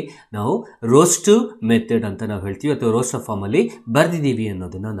ಅದೇ ನಾವು ರೋಸ್ಟ್ ಮೆಥಡ್ ಅಂತ ನಾವು ಹೇಳ್ತೀವಿ, ಅಥವಾ ರೋಸ್ಟರ್ ಫಾರ್ಮಲ್ಲಿ ಬರೆದಿದ್ದೀವಿ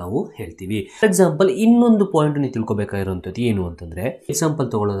ಅನ್ನೋದನ್ನು ನಾವು ಹೇಳ್ತೀವಿ. ಫಾರ್ ಎಕ್ಸಾಂಪಲ್, ಇನ್ನೊಂದು ಪಾಯಿಂಟ್ ನೀವು ತಿಳ್ಕೊಬೇಕಾಗಿರೋಂಥದ್ದು ಏನು ಅಂತಂದರೆ,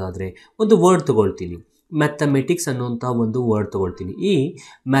 ಎಕ್ಸಾಂಪಲ್ ತಗೊಳ್ಳೋದಾದರೆ ಒಂದು ವರ್ಡ್ ತಗೊಳ್ತೀನಿ, ಮ್ಯಾಥಮೆಟಿಕ್ಸ್ ಅನ್ನೋಂಥ ಒಂದು ವರ್ಡ್ ತೊಗೊಳ್ತೀನಿ. ಈ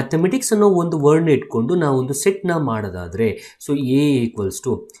ಮ್ಯಾಥಮೆಟಿಕ್ಸ್ ಅನ್ನೋ ಒಂದು ವರ್ಡ್ನ ಇಟ್ಕೊಂಡು ನಾವು ಒಂದು ಸೆಟ್ನ ಮಾಡೋದಾದರೆ, ಸೊ ಎ ಈಕ್ವಲ್ಸ್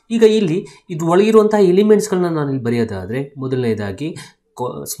ಟು, ಈಗ ಇಲ್ಲಿ ಇದು ಒಳಗಿರುವಂಥ ಎಲಿಮೆಂಟ್ಸ್ಗಳನ್ನ ನಾನು ಇಲ್ಲಿ ಬರೆಯೋದಾದರೆ, ಮೊದಲನೇದಾಗಿ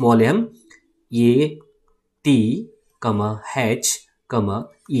small M, A, T, H,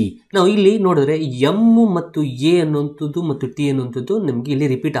 E. ನಾವು ಇಲ್ಲಿ ನೋಡಿದ್ರೆ ಎಮ್ ಮತ್ತು ಎ ಅನ್ನೋಂಥದ್ದು ಮತ್ತು ಟಿ ಅನ್ನೋಂಥದ್ದು ನಮಗೆ ಇಲ್ಲಿ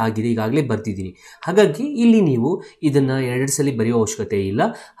ರಿಪೀಟ್ ಆಗಿದೆ, ಈಗಾಗಲೇ ಬರ್ತಿದ್ದೀನಿ. ಹಾಗಾಗಿ ಇಲ್ಲಿ ನೀವು ಇದನ್ನು 2 ಸಲ ಬರೆಯೋ ಅವಶ್ಯಕತೆ ಇಲ್ಲ.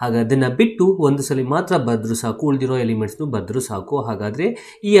 ಹಾಗಾಗಿ ಅದನ್ನು ಬಿಟ್ಟು ಒಂದು ಸಲ ಮಾತ್ರ ಬರೆದ್ರೂ ಸಾಕು, ಉಳಿದಿರೋ ಎಲಿಮೆಂಟ್ಸ್ನು ಬರೆದ್ರೂ ಸಾಕು. ಹಾಗಾದರೆ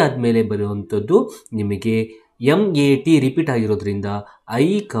ಈ ಆದಮೇಲೆ ಬರೆಯುವಂಥದ್ದು ನಿಮಗೆ ಎಮ್, ಎ, ಟಿ ರಿಪೀಟ್ ಆಗಿರೋದ್ರಿಂದ ಐ,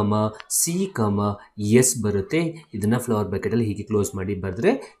 ಸಿ, ಎಸ್ ಬರುತ್ತೆ. ಇದನ್ನು ಫ್ಲವರ್ ಬ್ರ್ಯಾಕೆಟಲ್ಲಿ ಹೀಗೆ ಕ್ಲೋಸ್ ಮಾಡಿ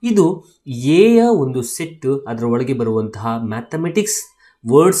ಬರೆದ್ರೆ ಇದು ಎಯ ಒಂದು ಸೆಟ್, ಅದರ ಒಳಗೆ ಬರುವಂತಹ ಮ್ಯಾಥಮೆಟಿಕ್ಸ್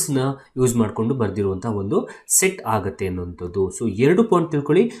ವರ್ಡ್ಸ್ನ ಯೂಸ್ ಮಾಡಿಕೊಂಡು ಬರೆದಿರುವಂಥ ಒಂದು ಸೆಟ್ ಆಗುತ್ತೆ ಅನ್ನೋಂಥದ್ದು. ಸೊ 2 ಪಾಯಿಂಟ್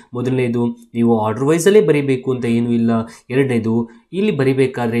ತಿಳ್ಕೊಳ್ಳಿ. ಮೊದಲನೇದು, ನೀವು ಆರ್ಡರ್ ವೈಸಲ್ಲೇ ಬರೀಬೇಕು ಅಂತ ಏನೂ ಇಲ್ಲ. ಎರಡನೇದು, ಇಲ್ಲಿ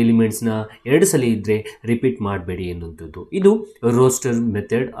ಬರಿಬೇಕಾದ್ರೆ ಎಲಿಮೆಂಟ್ಸ್ನ 2 ಸಲ ಇದ್ದರೆ ರಿಪೀಟ್ ಮಾಡಬೇಡಿ ಅನ್ನೋಂಥದ್ದು. ಇದು ರೋಸ್ಟರ್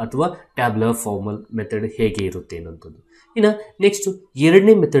ಮೆಥಡ್ ಅಥವಾ ಟ್ಯಾಬ್ಲರ್ ಫಾರ್ಮಲ್ ಮೆಥಡ್ ಹೇಗೆ ಇರುತ್ತೆ ಅನ್ನೋಂಥದ್ದು. ಇನ್ನು ನೆಕ್ಸ್ಟ್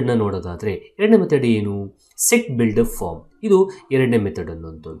ಎರಡನೇ ಮೆಥಡ್ನ ನೋಡೋದಾದರೆ, ಎರಡನೇ ಮೆಥಡ್ ಏನು? Set builder form. ಇದು ಎರಡನೇ ಮೆಥಡ್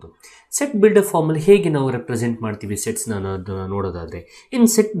ಅನ್ನೋಂಥದ್ದು. ಸೆಟ್ ಬಿಲ್ಡರ್ ಫಾರ್ಮಲ್ಲಿ ಹೇಗೆ ನಾವು ರೆಪ್ರೆಸೆಂಟ್ ಮಾಡ್ತೀವಿ ಸೆಟ್ಸ್ನ ಅನ್ನೋದನ್ನು ನೋಡೋದಾದರೆ, ಇನ್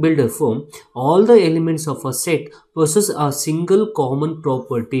set builder form all the elements of a set possess a single common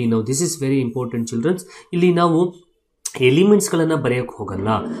property. ನಾವು this is very important children's. ಇಲ್ಲಿ ನಾವು ಎಲಿಮೆಂಟ್ಸ್ಗಳನ್ನು ಬರೆಯೋಕ್ಕೆ ಹೋಗಲ್ಲ,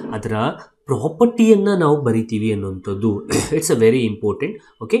 ಅದರ ಪ್ರಾಪರ್ಟಿಯನ್ನು ನಾವು ಬರಿತೀವಿ ಅನ್ನೋಂಥದ್ದು. It's a very important.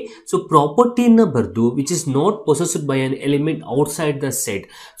 Okay, so ಪ್ರಾಪರ್ಟಿಯನ್ನು ಬರೆದು which is not possessed by on element outside the set.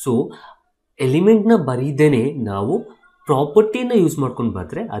 So ಎಲಿಮೆಂಟ್ನ ಬರೀದೇನೆ ನಾವು ಪ್ರಾಪರ್ಟಿನ ಯೂಸ್ ಮಾಡ್ಕೊಂಡು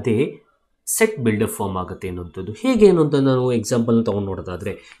ಬರೆದ್ರೆ ಅದೇ ಸೆಟ್ ಬಿಲ್ಡರ್ ಫಾರ್ಮ್ ಆಗುತ್ತೆ ಅನ್ನುವಂಥದ್ದು. ಹೇಗೆ ಅನ್ನುವಂಥ ನಾವು ಎಕ್ಸಾಂಪಲ್ನ ತೊಗೊಂಡು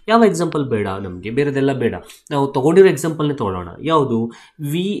ನೋಡೋದಾದರೆ, ಯಾವ ಎಕ್ಸಾಂಪಲ್ ಬೇಡ ನಮಗೆ, ಬೇರೆದೆಲ್ಲ ಬೇಡ, ನಾವು ತೊಗೊಂಡಿರೋ ಎಕ್ಸಾಂಪಲ್ನೇ ತೊಗೊಳ್ಳೋಣ. ಯಾವುದು?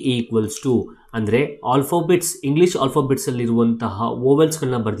 ವಿ ಈಕ್ವಲ್ಸ್ ಟು ಅಂದರೆ alphabets, English ಆಲ್ಫಾಬೆಟ್ಸಲ್ಲಿರುವಂತಹ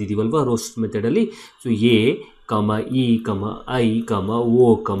ವೋವೆಲ್ಸ್ಗಳನ್ನ ಬರೆದಿದ್ದೀವಲ್ವ roast ಮೆಥಡಲ್ಲಿ. So A ಕಮ ಇ ಕಮ ಐ ಕಮ ಓ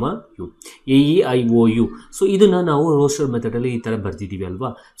ಕಮ you, A E I O you. So ಇದನ್ನು ನಾವು ರೋಸ್ಟರ್ ಮೆಥಡಲ್ಲಿ ಈ ಥರ ಬರೆದಿದ್ದೀವಿ ಅಲ್ವಾ.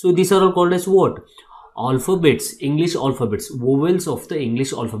 So these are all called as what? Alphabets, English alphabets, vowels of the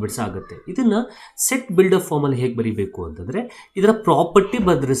English alphabets ಆಗುತ್ತೆ. ಇದನ್ನು ಸೆಟ್ ಬಿಲ್ಡರ್ ಫಾರ್ಮಲ್ಲಿ ಹೇಗೆ ಬರೀಬೇಕು ಅಂತಂದರೆ, ಇದರ ಪ್ರಾಪರ್ಟಿ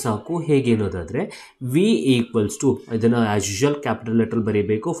ಬರೆದ್ರೆ ಸಾಕು. ಹೇಗೆ ಅನ್ನೋದಾದರೆ, ವಿ ಈಕ್ವಲ್ಸ್ ಟು, ಇದನ್ನು ಆ್ಯಸ್ ಯೂಶುವಲ್ ಕ್ಯಾಪಿಟಲ್ ಲೆಟರ್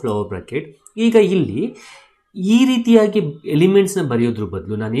ಬರೀಬೇಕು, ಫ್ಲವರ್ ಬ್ರಾಕೆಟ್. ಈಗ ಇಲ್ಲಿ ಈ ರೀತಿಯಾಗಿ ಎಲಿಮೆಂಟ್ಸ್ನ ಬರೆಯೋದ್ರ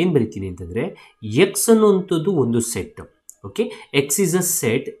ಬದಲು ನಾನು ಏನು ಬರಿತೀನಿ ಅಂತಂದರೆ, ಎಕ್ಸ್ ಅನ್ನುವಂಥದ್ದು ಒಂದು set. Okay, X is a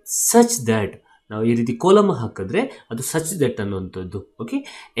set such that, ನಾವು ಈ ರೀತಿ ಕೋಲಮ್ ಹಾಕಿದ್ರೆ ಅದು ಸಚ್ ದಟ್ ಅನ್ನುವಂಥದ್ದು. Okay,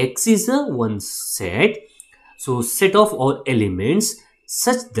 X is a one set, so set of all elements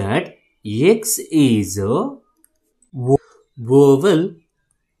such that X is a vowel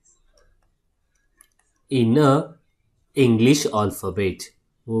in a English alphabet.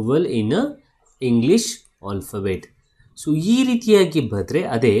 Vowel in a English alphabet. So ಈ ರೀತಿಯಾಗಿ ಬರೆದ್ರೆ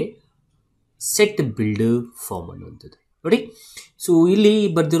ಅದೇ ಸೆಟ್ ಬಿಲ್ಡರ್ ಫಾರ್ಮ್ ಅನ್ನುವಂಥದ್ದು. ನೋಡಿ, so ಇಲ್ಲಿ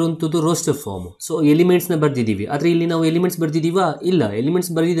ಬರ್ದಿರುವಂಥದ್ದು roster farm. So ಎಲಿಮೆಂಟ್ಸ್ನ ಬರೆದಿದ್ದೀವಿ, ಆದರೆ ಇಲ್ಲಿ ನಾವು ಎಲಿಮೆಂಟ್ಸ್ ಬರ್ದಿದ್ದೀವಾ? ಇಲ್ಲ,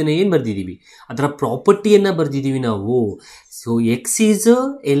 ಎಲಿಮೆಂಟ್ಸ್ ಬರೆದಿದ್ದೇನೆ. ಏನು ಬರ್ದಿದ್ದೀವಿ? ಅದರ ಪ್ರಾಪರ್ಟಿಯನ್ನು ಬರ್ದಿದ್ದೀವಿ ನಾವು. So X is a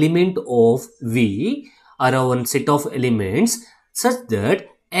element of we are one set of elements such that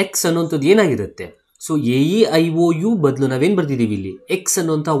X ಅನ್ನುವಂಥದ್ದು ಏನಾಗಿರುತ್ತೆ? So A E I O you ಬದಲು ನಾವೇನು ಬರ್ದಿದ್ದೀವಿ? ಇಲ್ಲಿ ಎಕ್ಸ್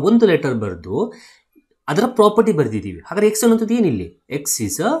ಅನ್ನುವಂಥ ಒಂದು ಲೆಟರ್ ಬರೆದು ಅದರ ಪ್ರಾಪರ್ಟಿ ಬರೆದಿದ್ದೀವಿ. ಹಾಗಾದ್ರೆ ಎಕ್ಸ್ ಅನ್ನೋಂಥದ್ದು ಏನಿಲ್ಲಿ? X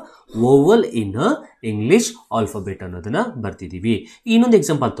is a ವೋವಲ್ in a English alphabet ಅನ್ನೋದನ್ನ ಬರ್ತಿದ್ದೀವಿ. ಇನ್ನೊಂದು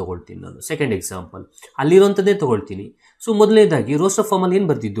ಎಕ್ಸಾಂಪಲ್ ತೊಗೊಳ್ತೀನಿ ನಾನು, ಸೆಕೆಂಡ್ ಎಕ್ಸಾಂಪಲ್ ಅಲ್ಲಿರುವಂಥದ್ದೇ ತೊಗೊಳ್ತೀನಿ. ಸೊ ಮೊದಲನೇದಾಗಿ ರೋಸ್ಟರ್ ಫಾರ್ಮಲ್ಲಿ ಏನು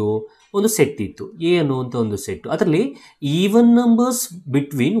ಬರ್ತಿದ್ದು? ಒಂದು ಸೆಟ್ ಇತ್ತು, ಎ ಅನ್ನುವಂಥ ಒಂದು ಸೆಟ್. ಅದರಲ್ಲಿ ಈವನ್ ನಂಬರ್ಸ್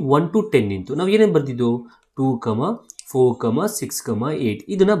ಬಿಟ್ವೀನ್ 1 to 10 ಇತ್ತು. ನಾವು ಏನೇನು ಬರ್ತಿದ್ದು? 2, 4, 6, 8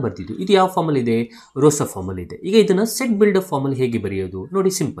 ಇದನ್ನು ಬರ್ತಿದ್ದು. ಇದು ಯಾವ ಫಾರ್ಮಲ್ಲಿದೆ? ರೋಸ್ಟರ್ ಫಾರ್ಮಲ್ಲಿದೆ. ಈಗ ಇದನ್ನು ಸೆಟ್ ಬಿಲ್ಡರ್ ಫಾರ್ಮಲ್ಲಿ ಹೇಗೆ ಬರೆಯೋದು?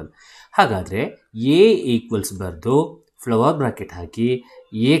 ನೋಡಿ, ಸಿಂಪಲ್. ಹಾಗಾದರೆ ಎ ಈಕ್ವಲ್ಸ್ ಬರೆದು ಫ್ಲವರ್ ಬ್ರಾಕೆಟ್ ಹಾಕಿ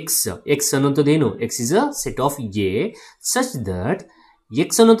ಎಕ್ಸ್ ಅನ್ನೋಂಥದ್ದು ಏನು? X is a set of A such that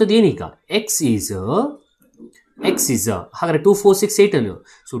X ಅನ್ನೋಂಥದ್ದು ಏನೀಗ? ಎಕ್ಸ್ ಈಸ್ ಅ ಹಾಗಾದರೆ 2, 4, 6, 8 ಅನ್ನು.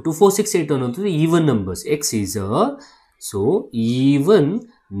 ಸೊ 2, 4, 6, 8 ಅನ್ನೋಂಥದ್ದು even numbers. X is a, so even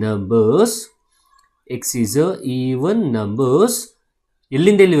numbers, X is a even numbers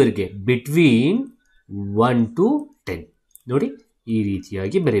ಎಲ್ಲಿಂದ ಎಲ್ಲಿವರೆಗೆ? Between 1 to 10. ನೋಡಿ, ಈ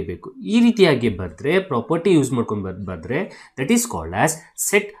ರೀತಿಯಾಗಿ ಬರೀಬೇಕು. ಈ ರೀತಿಯಾಗಿ ಬರೆದ್ರೆ, ಪ್ರಾಪರ್ಟಿ ಯೂಸ್ ಮಾಡ್ಕೊಂಡು ಬರೆದ್ರೆ that is called as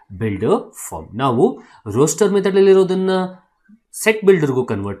set builder form. ನಾವು ರೋಸ್ಟರ್ ಮೆಥಡಲ್ಲಿರೋದನ್ನು ಸೆಟ್ ಬಿಲ್ಡರ್ಗೂ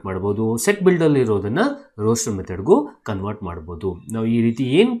ಕನ್ವರ್ಟ್ ಮಾಡ್ಬೋದು, ಸೆಟ್ ಬಿಲ್ಡರ್ಲಿರೋದನ್ನು ರೋಸ್ಟರ್ ಮೆಥಡ್ಗೂ ಕನ್ವರ್ಟ್ ಮಾಡ್ಬೋದು. ನಾವು ಈ ರೀತಿ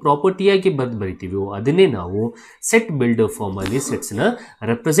ಏನು ಪ್ರಾಪರ್ಟಿಯಾಗಿ ಬರಿತೀವೋ ಅದನ್ನೇ ನಾವು ಸೆಟ್ ಬಿಲ್ಡರ್ ಫಾರ್ಮಲ್ಲಿ ಸೆಟ್ಸ್ನ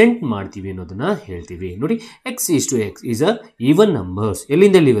ರೆಪ್ರೆಸೆಂಟ್ ಮಾಡ್ತೀವಿ ಅನ್ನೋದನ್ನು ಹೇಳ್ತೀವಿ. ನೋಡಿ, X is to X is a even numbers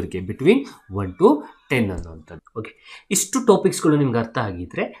ಎಲ್ಲಿಂದ ಎಲ್ಲಿವರೆಗೆ? ಬಿಟ್ವೀನ್ 1 to 10 ಅನ್ನೋಂಥದ್ದು. ಓಕೆ, ಇಷ್ಟು ಟಾಪಿಕ್ಸ್ಗಳು ನಿಮ್ಗೆ ಅರ್ಥ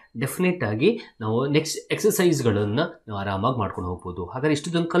ಆಗಿದ್ರೆ ಡೆಫಿನೆಟ್ ಆಗಿ ನಾವು ನೆಕ್ಸ್ಟ್ ಎಕ್ಸಸೈಸ್ಗಳನ್ನು ನಾವು ಆರಾಮಾಗಿ ಮಾಡ್ಕೊಂಡು ಹೋಗ್ಬೋದು. ಹಾಗಾದ್ರೆ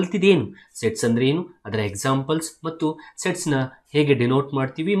ಇಷ್ಟೊಂದು ಕಲ್ತಿದ್ದೇನು? ಸೆಟ್ಸ್ ಅಂದರೆ ಏನು, ಅದರ ಎಕ್ಸಾಂಪಲ್ಸ್ ಮತ್ತು ಸೆಟ್ಸ್ನ ಹೇಗೆ ಡಿನೋಟ್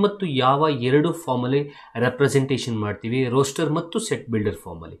ಮಾಡ್ತೀವಿ ಮತ್ತು ಯಾವ ಎರಡು ಫಾರ್ಮಲ್ಲಿ ರೆಪ್ರೆಸೆಂಟೇಷನ್ ಮಾಡ್ತೀವಿ, ರೋಸ್ಟರ್ ಮತ್ತು ಸೆಟ್ ಬಿಲ್ಡರ್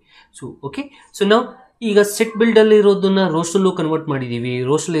ಫಾರ್ಮಲ್ಲಿ. ಸೊ ಓಕೆ, ಸೊ ನಾವು ಈಗ ಸೆಟ್ ಬಿಲ್ಡಲ್ಲಿ ಇರೋದನ್ನು ರೋಸ್ಟರ್ಲ್ಲೂ ಕನ್ವರ್ಟ್ ಮಾಡಿದ್ದೀವಿ,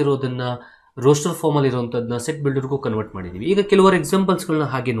 ರೋಸ್ಟಲ್ಲಿ ಇರೋದನ್ನು ರೋಸ್ಟರ್ ಫಾರ್ಮಲ್ಲಿ ಇರೋವಂಥದ್ದನ್ನ ಸೆಟ್ ಬಿಲ್ಡರ್ಗೂ ಕನ್ವರ್ಟ್ ಮಾಡಿದ್ದೀವಿ. ಈಗ ಕೆಲವರು ಎಕ್ಸಾಂಪಲ್ಸ್ಗಳನ್ನ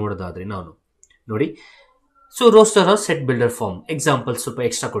ಹಾಗೆ ನೋಡೋದಾದರೆ ನಾನು ನೋಡಿ, so roster set builder form example ಸ್ವಲ್ಪ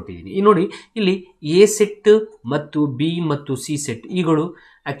ಎಕ್ಸ್ಟ್ರಾ ಕೊಟ್ಟಿದ್ದೀನಿ. ಈ ನೋಡಿ, ಇಲ್ಲಿ ಎ ಸೆಟ್ ಮತ್ತು ಬಿ ಮತ್ತು ಸಿ ಸೆಟ್ ಈಗಳು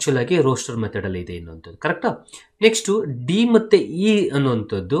ಆ್ಯಕ್ಚುಲ್ ಆಗಿ ರೋಸ್ಟರ್ ಮೆಥಡಲ್ಲಿ ಇದೆ ಅನ್ನೋಂಥದ್ದು, ಕರೆಕ್ಟಾ? ನೆಕ್ಸ್ಟು ಡಿ ಮತ್ತು ಇ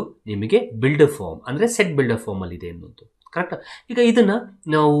ಅನ್ನೋಂಥದ್ದು ನಿಮಗೆ ಬಿಲ್ಡರ್ ಫಾರ್ಮ್ ಅಂದರೆ ಸೆಟ್ ಬಿಲ್ಡರ್ ಫಾರ್ಮಲ್ಲಿ ಇದೆ ಅನ್ನೋದು, ಕರೆಕ್ಟಾ? ಈಗ ಇದನ್ನು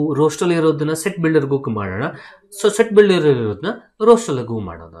ನಾವು ರೋಸ್ಟಲ್ಲಿ ಇರೋದನ್ನ ಸೆಟ್ ಬಿಲ್ಡರ್ಗೂ ಮಾಡೋಣ, ಸೊ ಸೆಟ್ ಬಿಲ್ಡರ್ ಇರೋದನ್ನ ರೋಸ್ಟರ್ಗೂ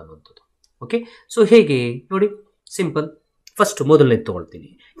ಮಾಡೋಣ ಅನ್ನೋಂಥದ್ದು. ಓಕೆ, ಸೊ ಹೇಗೆ ನೋಡಿ, ಸಿಂಪಲ್. ಫಸ್ಟ್ ಮೊದಲನೇ ತೊಗೊಳ್ತೀನಿ.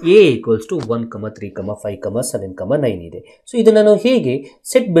 ಎ ಈಕ್ವಲ್ಸ್ ಟು 1, 3, 5, 7, 9 ಇದೆ. ಸೊ ಇದನ್ನು ನಾವು ಹೇಗೆ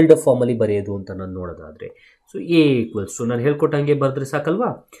ಸೆಟ್ ಬಿಲ್ಡರ್ ಫಾರ್ಮಲ್ಲಿ ಬರೆಯೋದು ಅಂತ ನಾನು ನೋಡೋದಾದರೆ, ಸೊ ಎ ಈಕ್ವಲ್ಸ್ ಟು ನಾನು ಹೇಳ್ಕೊಟ್ಟಂಗೆ ಬರೆದ್ರೆ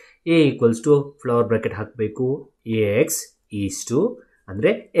ಸಾಕಲ್ವಾ? A equals to flower bracket ಹಾಕಬೇಕು, ಎಕ್ಸ್ ಈಸ್ ಟು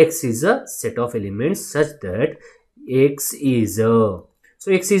ಅಂದರೆ X is a set of elements such that X is a, so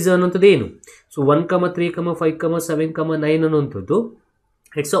X is ಅನ್ನೋಂಥದ್ದು ಏನು? ಸೊ 1, 3, 5, 7, 9 ಅನ್ನೋಂಥದ್ದು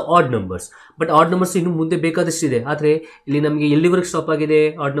it's add numbers. But add numbers ಇನ್ನು ಮುಂದೆ ಬೇಕಾದಷ್ಟಿದೆ, ಆದರೆ ಇಲ್ಲಿ ನಮಗೆ ಎಲ್ಲಿವರೆಗೆ ಸ್ಟಾಪ್ ಆಗಿದೆ?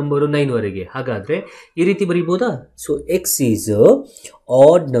 Add number 9ವರೆಗೆ. ಹಾಗಾದರೆ ಈ ರೀತಿ ಬರೀಬೋದಾ? So X is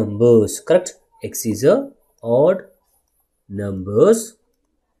add numbers, correct? X is add numbers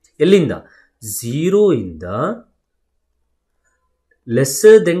ಎಲ್ಲಿಂದ? 0 ಇಂದ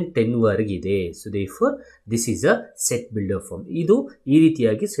lesser then 10 ವರೆಗಿದೆ. So therefore this is a set builder form. ಇದು ಈ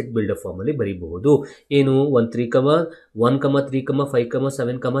ರೀತಿಯಾಗಿ ಸೆಟ್ ಬಿಲ್ಡರ್ ಫಾರ್ಮ್ ಅಲ್ಲಿ ಬರೀಬಹುದು. ಏನು 1 3 3 5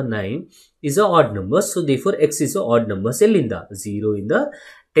 7 9 is a odd number, so therefore x is a odd numbers. ಎಲ್ಲಿಂದ 0 ಇಂದ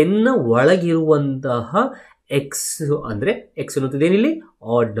 10 ನ ಒಳಗಿರುವಂತಹ ಎಕ್ಸ್ ಅಂದರೆ ಎಕ್ಸ್ ಅನ್ನೋದು ಏನಿಲ್ಲಿ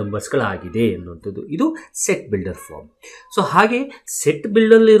ಆಡ್ ನಂಬರ್ಸ್ಗಳಾಗಿದೆ ಅನ್ನುವಂಥದ್ದು. ಇದು ಸೆಟ್ ಬಿಲ್ಡರ್ ಫಾರ್ಮ್. ಸೊ ಹಾಗೆ ಸೆಟ್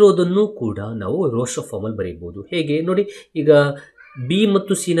ಬಿಲ್ಡರ್ ಇರೋದನ್ನು ಕೂಡ ನಾವು ರೋಸ್ಟರ್ ಫಾರ್ಮಲ್ಲಿ ಬರೀಬಹುದು. ಹೇಗೆ ನೋಡಿ, ಈಗ ಬಿ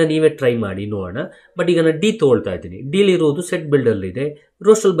ಮತ್ತು ಸಿ ನ ನೀವೇ ಟ್ರೈ ಮಾಡಿ ನೋಡೋಣ. ಬಟ್ ಈಗ ನಾನು ಡಿ ತಗೊಳ್ತಾ ಇದ್ದೀನಿ. ಡಿಲಿ ಇರೋದು ಸೆಟ್ ಬಿಲ್ಡರ್ ಇದೆ.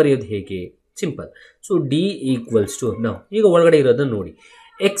 ರೋಸ್ಟರ್ ಬರೆಯೋದು ಹೇಗೆ? Simple. So D equals to ನಾವು ಈಗ ಒಳಗಡೆ ಇರೋದನ್ನು ನೋಡಿ.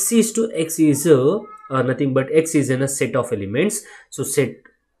 x is nothing but x is in a set of elements. So set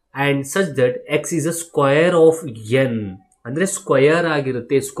and such that x is a square of n. ಅಂದರೆ ಸ್ಕ್ವಯರ್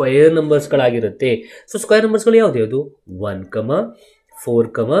ಆಗಿರುತ್ತೆ, ಸ್ಕ್ವಯರ್ ನಂಬರ್ಸ್ಗಳಾಗಿರುತ್ತೆ. ಸೊ ಸ್ಕ್ವಯರ್ ನಂಬರ್ಸ್ಗಳು ಯಾವುದು? 1,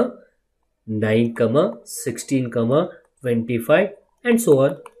 4, 9, 16, 25 and so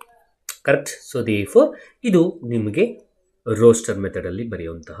on. Correct. So therefore ಇದು ನಿಮಗೆ roster ಮೆಥಡಲ್ಲಿ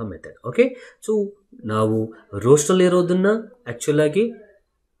ಬರೆಯುವಂತಹ method. Okay, so ನಾವು roster ಇರೋದನ್ನ actual ಆಗಿ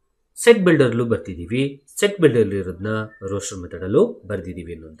set ಬಿಲ್ಡರ್ಲು ಬರ್ತಿದ್ದೀವಿ, set builder ಇರೋದನ್ನ ರೋಸ್ಟರ್ ಮೆಥಡಲ್ಲೂ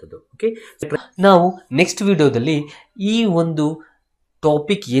ಬರ್ದಿದ್ದೀವಿ ಅನ್ನುವಂಥದ್ದು. ಓಕೆ, ನಾವು ನೆಕ್ಸ್ಟ್ ವಿಡಿಯೋದಲ್ಲಿ ಈ ಒಂದು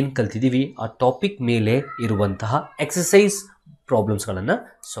ಟಾಪಿಕ್ ಏನು ಕಲ್ತಿದ್ದೀವಿ ಆ ಟಾಪಿಕ್ ಮೇಲೆ ಇರುವಂತಹ ಎಕ್ಸಸೈಸ್ ಪ್ರಾಬ್ಲಮ್ಸ್ಗಳನ್ನು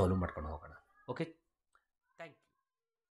ಸಾಲ್ವ್ ಮಾಡ್ಕೊಂಡು ಹೋಗೋಣ. ಓಕೆ.